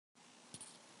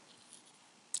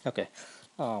Okay,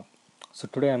 uh, so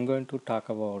today I'm going to talk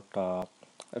about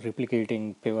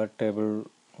replicating pivot table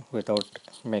without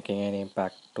making any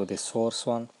impact to the source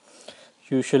one.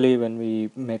 Usually, when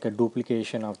we make a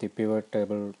duplication of the pivot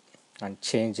table and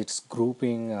change its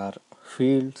grouping or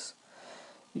fields,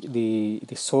 the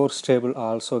source table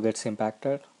also gets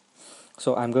impacted.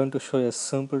 So I'm going to show you a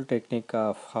simple technique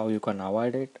of how you can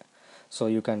avoid it. So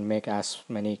you can make as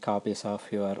many copies of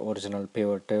your original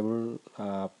pivot table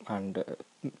and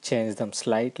change them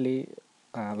slightly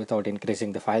without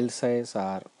increasing the file size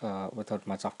or without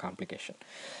much of complication.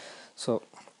 So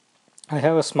I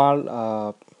have a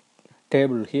small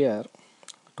table here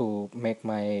to make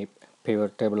my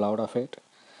pivot table out of it,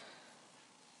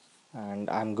 and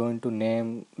I'm going to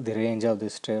name the range of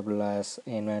this table as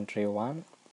inventory 1.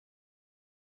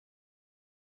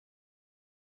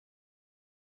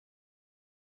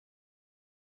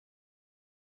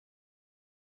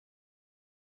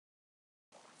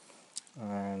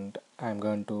 And I'm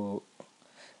going to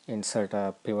insert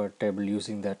a pivot table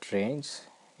using that range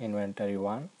inventory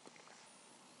 1.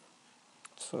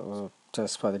 So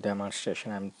just for the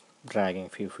demonstration, I'm dragging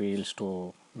few fields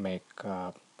to make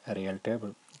a real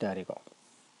table. There you go.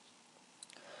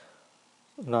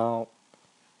 Now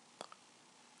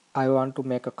I want to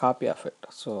make a copy of it.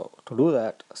 So to do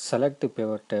that, select the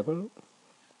pivot table,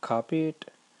 copy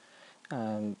it,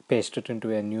 and paste it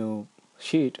into a new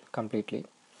sheet completely,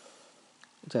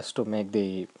 just to make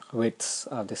the widths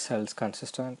of the cells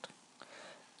consistent.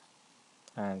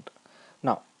 And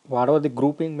now whatever the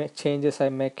grouping changes I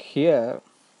make here,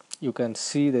 you can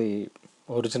see the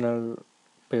original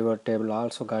pivot table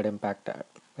also got impacted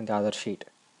in the other sheet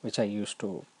which I used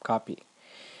to copy.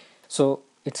 So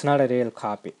it's not a real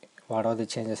copy. What are the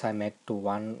changes I make to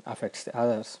one affects the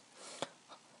others.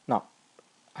 Now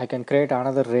I can create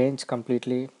another range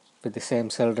completely with the same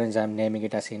cell range. I'm naming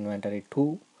it as inventory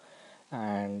 2,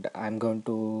 and I'm going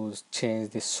to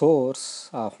change the source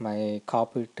of my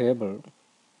copy table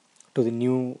to the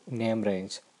new name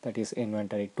range, that is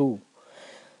inventory 2.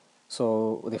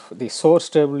 So the source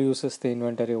table uses the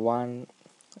inventory 1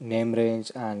 name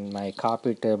range, and my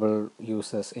copy table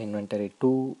uses inventory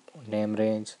 2 name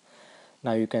range.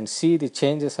 Now you can see the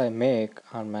changes I make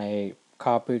on my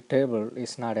copy table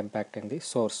is not impacting the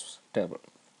source table.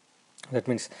 That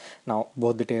means now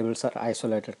both the tables are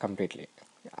isolated completely.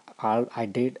 All I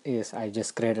did is I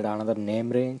just created another name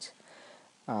range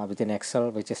within Excel,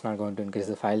 which is not going to increase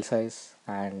the file size,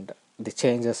 and the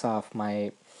changes of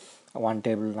my one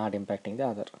table not impacting the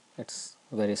other. It's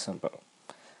very simple.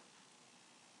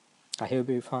 I hope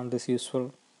you found this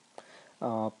useful.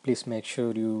 Please make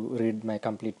sure you read my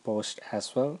complete post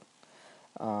as well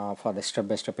for the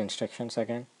step-by-step instructions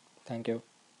again. Thank you.